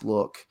process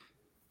look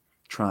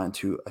trying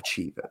to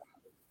achieve it?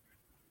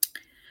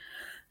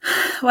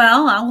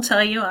 Well, I'll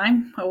tell you,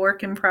 I'm a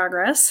work in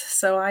progress,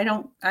 so I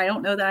don't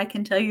know that I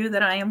can tell you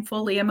that I am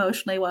fully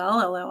emotionally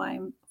well, although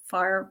I'm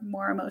far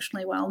more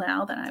emotionally well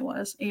now than I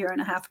was a year and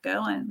a half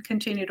ago and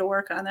continue to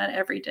work on that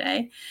every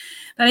day.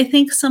 But I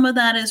think some of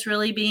that is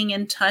really being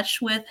in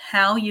touch with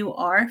how you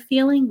are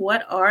feeling.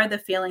 What are the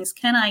feelings?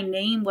 Can I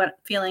name what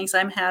feelings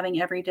I'm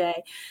having every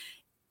day?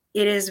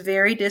 It is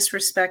very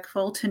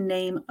disrespectful to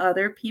name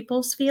other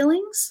people's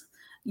feelings.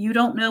 You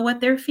don't know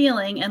what they're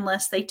feeling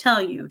unless they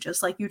tell you,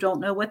 just like you don't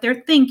know what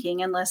they're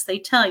thinking unless they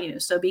tell you.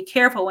 So be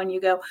careful when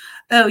you go,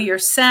 oh, you're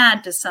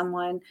sad to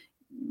someone,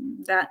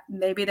 that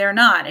maybe they're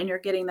not, and you're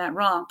getting that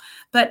wrong.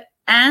 But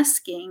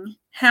asking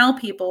how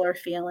people are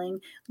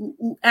feeling,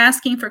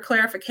 asking for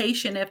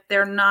clarification if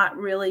they're not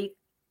really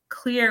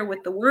clear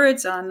with the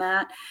words on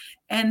that,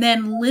 and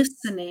then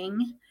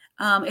listening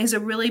is a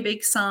really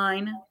big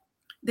sign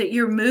that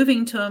you're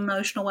moving to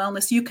emotional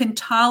wellness. You can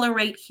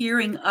tolerate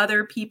hearing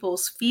other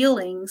people's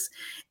feelings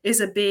is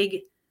a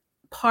big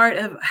part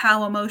of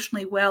how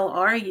emotionally well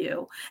are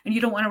you. And you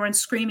don't want to run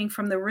screaming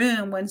from the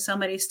room when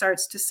somebody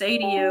starts to say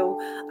to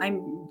you,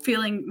 I'm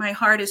feeling my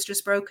heart is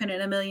just broken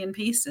in a million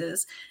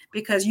pieces,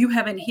 because you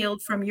haven't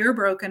healed from your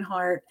broken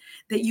heart,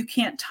 that you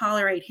can't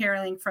tolerate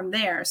hearing from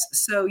theirs.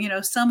 So,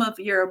 some of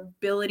your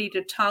ability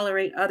to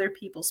tolerate other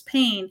people's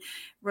pain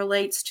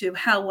relates to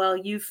how well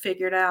you've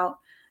figured out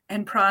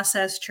and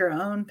processed your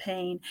own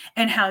pain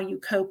and how you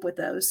cope with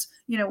those,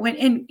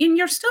 and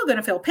you're still going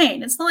to feel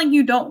pain. It's not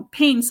like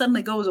pain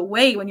suddenly goes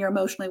away when you're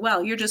emotionally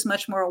well. You're just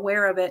much more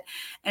aware of it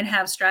and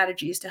have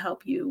strategies to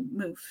help you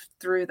move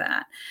through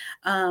that.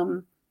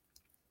 And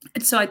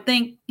so I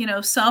think,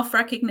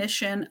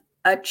 self-recognition,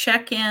 a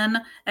check-in,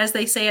 as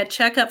they say, a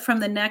checkup from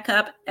the neck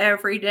up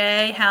every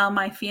day. How am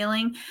I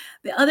feeling?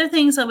 The other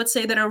things I would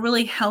say that are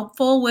really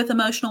helpful with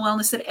emotional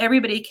wellness that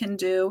everybody can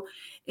do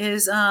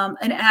is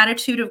an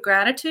attitude of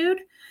gratitude.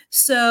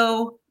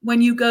 So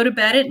when you go to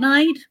bed at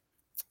night,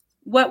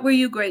 what were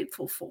you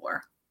grateful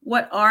for?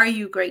 What are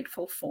you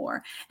grateful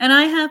for? And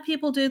I have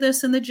people do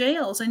this in the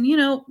jails. And,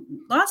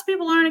 lots of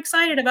people aren't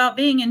excited about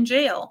being in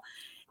jail.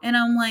 And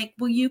I'm like,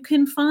 well, you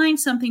can find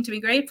something to be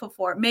grateful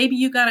for. Maybe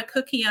you got a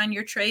cookie on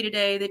your tray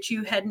today that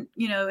you hadn't,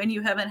 and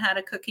you haven't had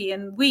a cookie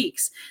in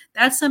weeks.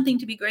 That's something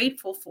to be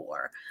grateful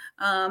for.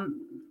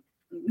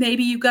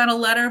 Maybe you got a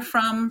letter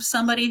from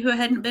somebody who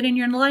hadn't been in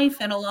your life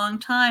in a long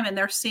time, and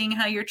they're seeing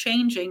how you're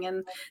changing,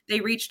 and they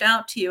reached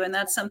out to you, and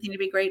that's something to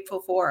be grateful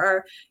for.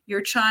 Or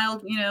your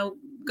child,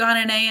 got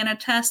an A in a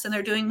test and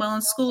they're doing well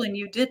in school and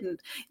you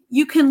didn't.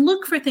 You can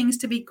look for things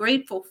to be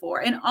grateful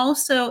for, and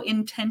also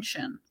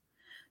intention.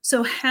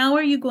 So how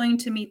are you going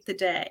to meet the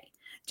day?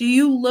 Do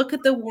you look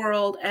at the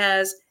world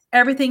as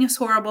everything is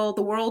horrible,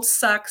 the world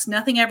sucks,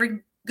 nothing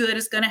ever good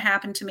is going to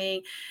happen to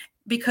me?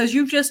 Because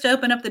you've just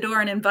opened up the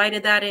door and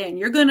invited that in.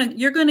 You're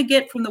gonna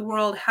get from the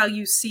world how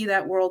you see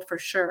that world for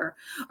sure.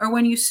 Or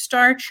when you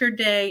start your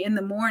day in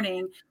the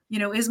morning,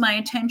 is my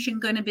intention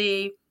going to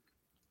be,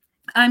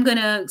 I'm going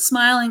to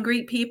smile and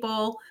greet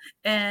people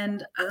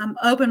and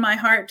open my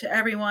heart to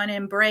everyone,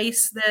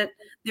 embrace that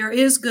there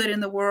is good in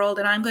the world,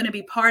 and I'm going to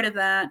be part of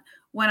that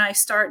when I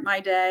start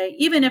my day,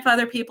 even if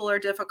other people are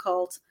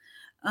difficult.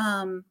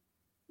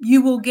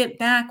 You will get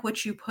back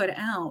what you put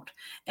out.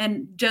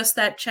 And just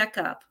that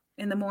checkup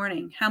in the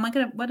morning.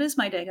 What is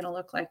my day going to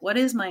look like? What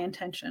is my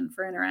intention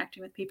for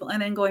interacting with people?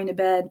 And then going to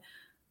bed,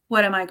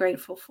 what am I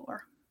grateful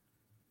for?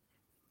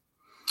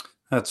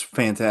 That's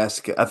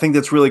fantastic. I think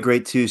that's really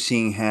great too,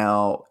 seeing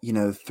how,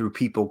 through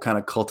people kind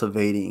of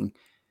cultivating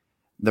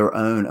their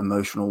own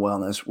emotional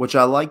wellness, which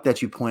I like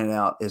that you pointed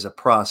out is a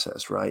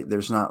process, right?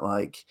 There's not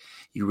like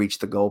you reach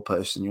the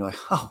goalpost and you're like,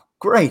 oh,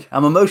 great,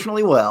 I'm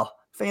emotionally well.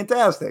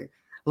 Fantastic.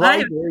 I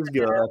Life have is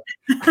good.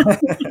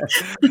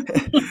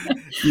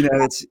 You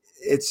know,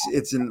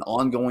 it's an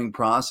ongoing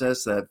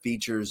process that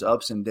features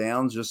ups and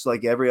downs, just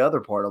like every other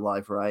part of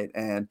life, right?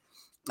 And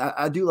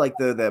I do like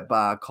though that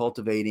by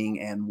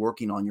cultivating and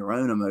working on your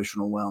own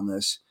emotional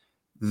wellness,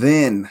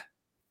 then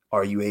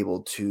are you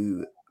able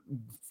to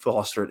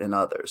foster it in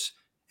others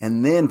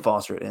and then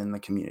foster it in the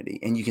community.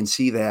 And you can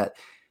see that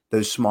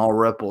those small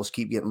ripples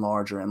keep getting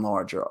larger and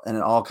larger. And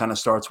it all kind of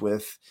starts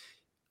with,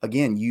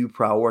 again, you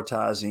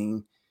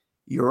prioritizing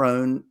your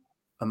own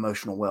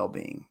emotional well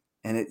being.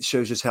 And it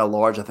shows just how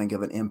large I think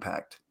of an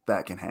impact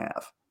that can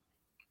have.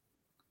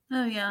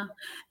 Oh, yeah.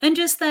 And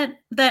just that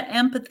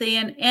empathy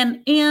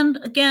and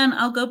again,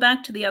 I'll go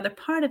back to the other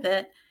part of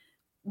it,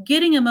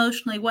 getting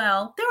emotionally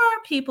well. There are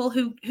people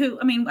who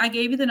I mean, I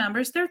gave you the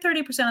numbers. There are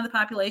 30% of the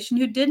population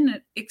who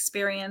didn't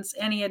experience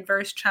any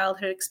adverse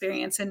childhood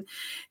experience and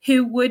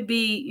who would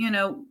be,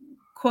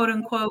 quote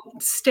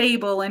unquote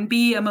stable and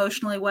be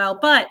emotionally well.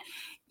 But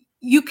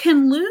you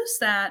can lose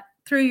that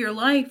through your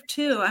life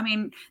too. I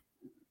mean,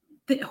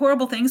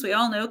 horrible things we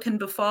all know can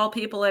befall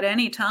people at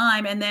any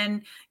time, and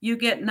then you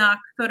get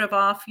knocked sort of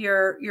off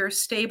your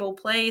stable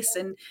place,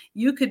 and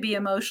you could be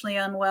emotionally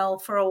unwell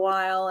for a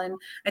while. And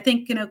I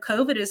think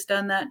COVID has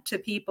done that to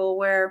people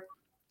where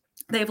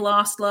they've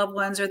lost loved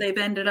ones or they've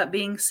ended up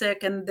being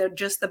sick, and they're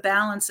just the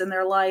balance in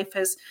their life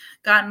has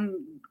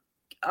gotten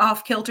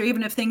off kilter,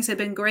 even if things had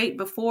been great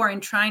before,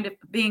 and trying to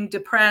being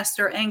depressed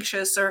or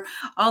anxious or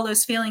all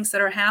those feelings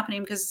that are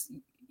happening because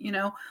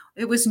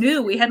it was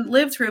new. We hadn't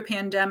lived through a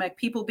pandemic,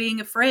 people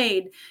being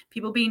afraid,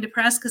 people being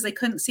depressed because they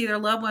couldn't see their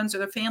loved ones or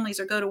their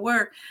families or go to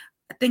work.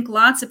 I think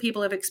lots of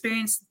people have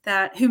experienced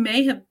that who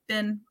may have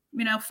been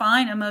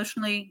fine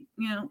emotionally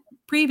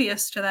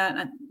previous to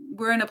that.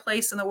 We're in a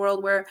place in the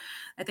world where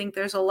I think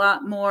there's a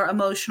lot more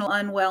emotional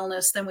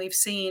unwellness than we've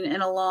seen in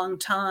a long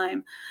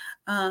time.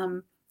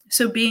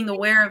 So being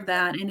aware of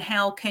that, and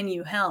how can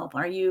you help?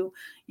 Are you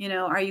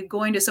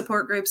going to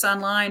support groups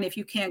online if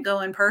you can't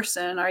go in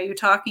person? Are you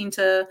talking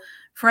to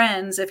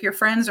friends? If your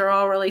friends are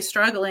all really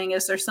struggling,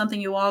 is there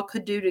something you all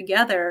could do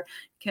together?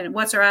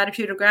 What's our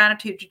attitude of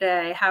gratitude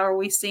today? How are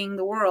we seeing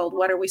the world?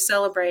 What are we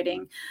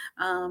celebrating?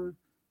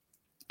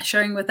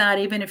 Sharing with that,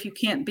 even if you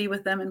can't be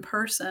with them in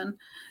person.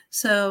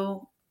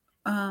 So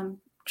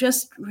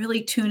just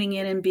really tuning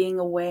in and being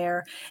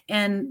aware.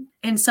 And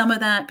some of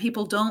that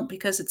people don't,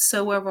 because it's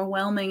so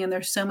overwhelming and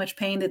there's so much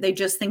pain that they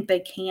just think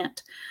they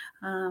can't.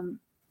 I'm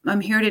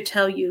here to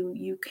tell you,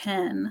 you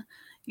can.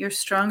 You're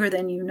stronger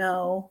than you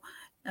know.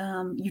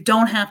 You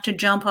don't have to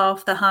jump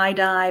off the high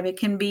dive. It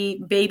can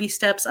be baby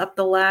steps up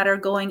the ladder,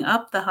 going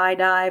up the high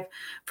dive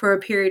for a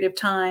period of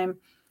time.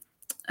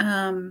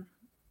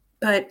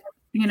 But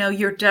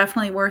you're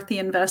definitely worth the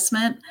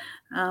investment.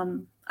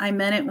 I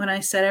meant it when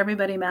I said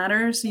everybody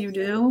matters. You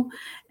do.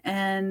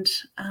 And,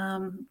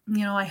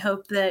 I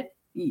hope that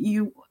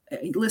you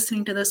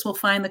listening to this will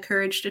find the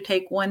courage to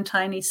take one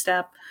tiny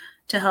step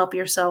to help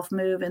yourself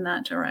move in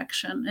that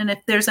direction. And if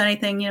there's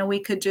anything, we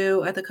could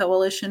do at the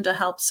coalition to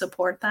help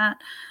support that,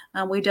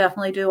 we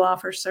definitely do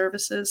offer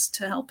services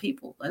to help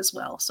people as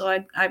well.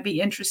 So I'd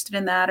be interested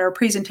in that, or a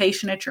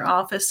presentation at your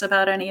office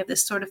about any of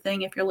this sort of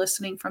thing. If you're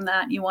listening from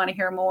that and you want to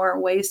hear more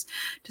ways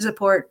to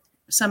support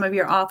some of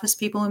your office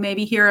people who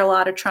maybe hear a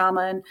lot of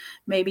trauma and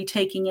maybe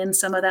taking in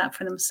some of that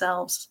for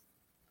themselves.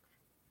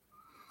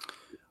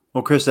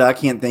 Well, Krista, I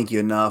can't thank you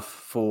enough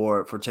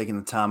for taking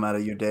the time out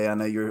of your day. I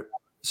know you're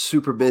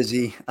super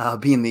busy.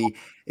 Being the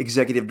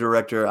executive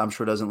director, I'm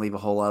sure doesn't leave a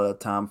whole lot of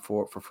time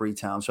for free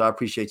time. So I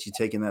appreciate you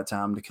taking that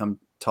time to come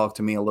talk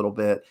to me a little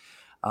bit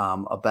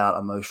about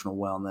emotional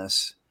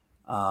wellness.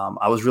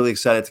 I was really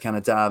excited to kind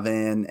of dive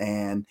in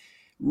and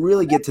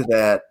really get to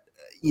that,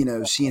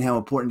 seeing how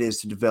important it is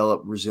to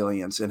develop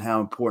resilience and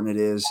how important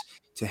it is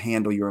to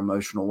handle your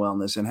emotional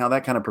wellness and how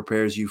that kind of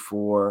prepares you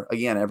for,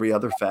 again, every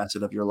other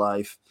facet of your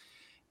life,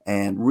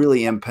 and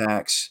really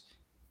impacts,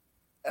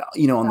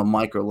 on the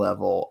micro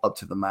level up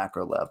to the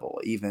macro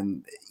level,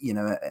 even,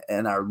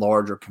 in our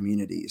larger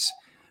communities.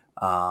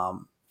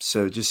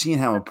 So just seeing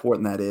how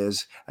important that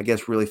is, I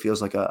guess, really feels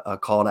like a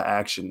call to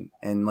action.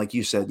 And like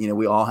you said,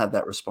 we all have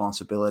that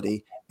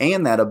responsibility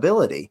and that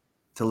ability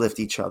to lift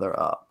each other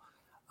up.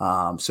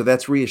 So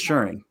that's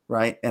reassuring,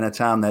 right? In a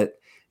time that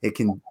it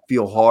can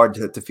feel hard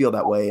to feel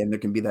that way, and there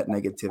can be that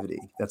negativity.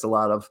 That's a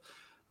lot of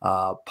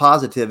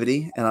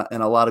positivity and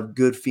a lot of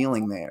good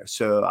feeling there.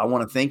 So I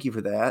want to thank you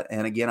for that.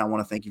 And again, I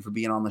want to thank you for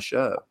being on the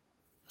show.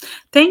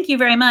 Thank you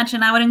very much.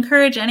 And I would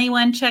encourage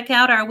anyone, check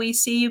out our We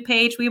See You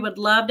page. We would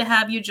love to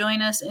have you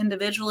join us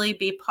individually,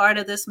 be part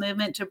of this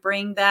movement to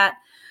bring that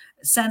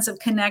sense of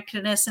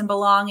connectedness and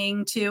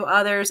belonging to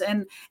others,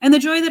 and the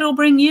joy that it'll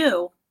bring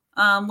you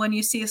when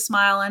you see a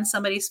smile on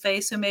somebody's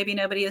face who maybe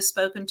nobody has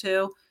spoken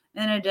to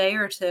in a day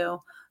or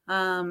two.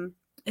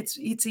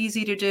 It's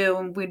easy to do,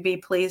 and we'd be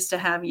pleased to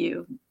have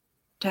you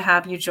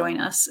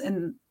join us.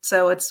 And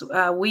so it's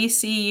we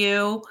see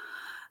you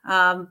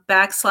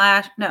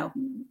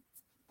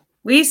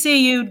we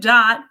see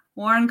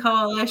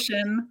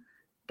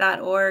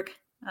you.warrencoalition.org.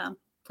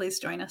 Please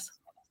join us.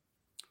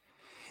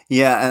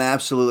 Yeah, and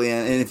absolutely.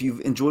 And if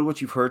you've enjoyed what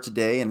you've heard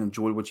today and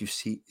enjoyed what you've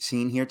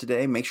seen here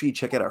today, make sure you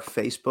check out our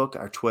Facebook,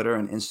 our Twitter,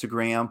 and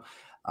Instagram.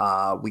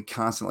 We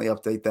constantly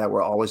update that.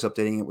 We're always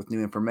updating it with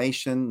new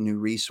information, new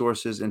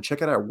resources, and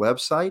check out our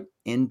website,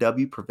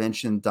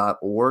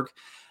 nwprevention.org.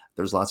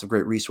 There's lots of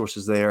great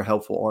resources there,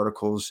 helpful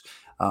articles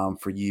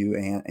for you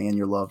and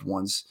your loved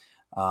ones.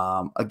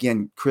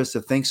 Again,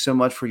 Krista, thanks so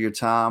much for your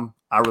time.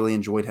 I really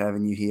enjoyed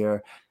having you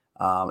here.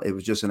 It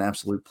was just an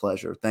absolute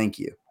pleasure. Thank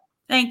you.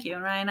 Thank you,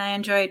 Ryan. I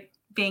enjoyed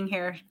being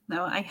here.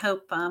 No, I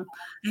hope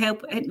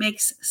it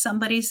makes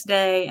somebody's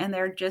day and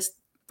they're just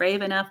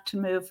brave enough to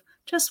move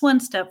just one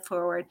step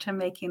forward to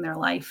making their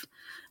life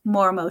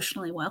more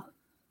emotionally well.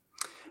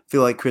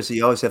 Feel like, Chrissy,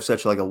 you always have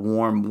such like a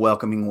warm,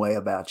 welcoming way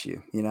about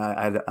you.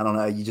 I don't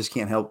know. You just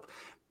can't help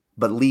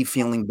but leave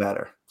feeling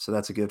better. So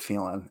that's a good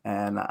feeling.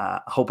 And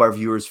I hope our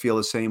viewers feel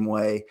the same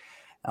way.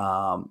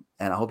 And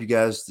I hope you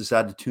guys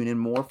decide to tune in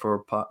more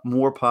for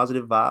more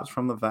positive vibes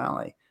from the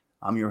Valley.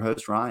 I'm your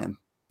host, Ryan.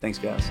 Thanks,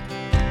 guys.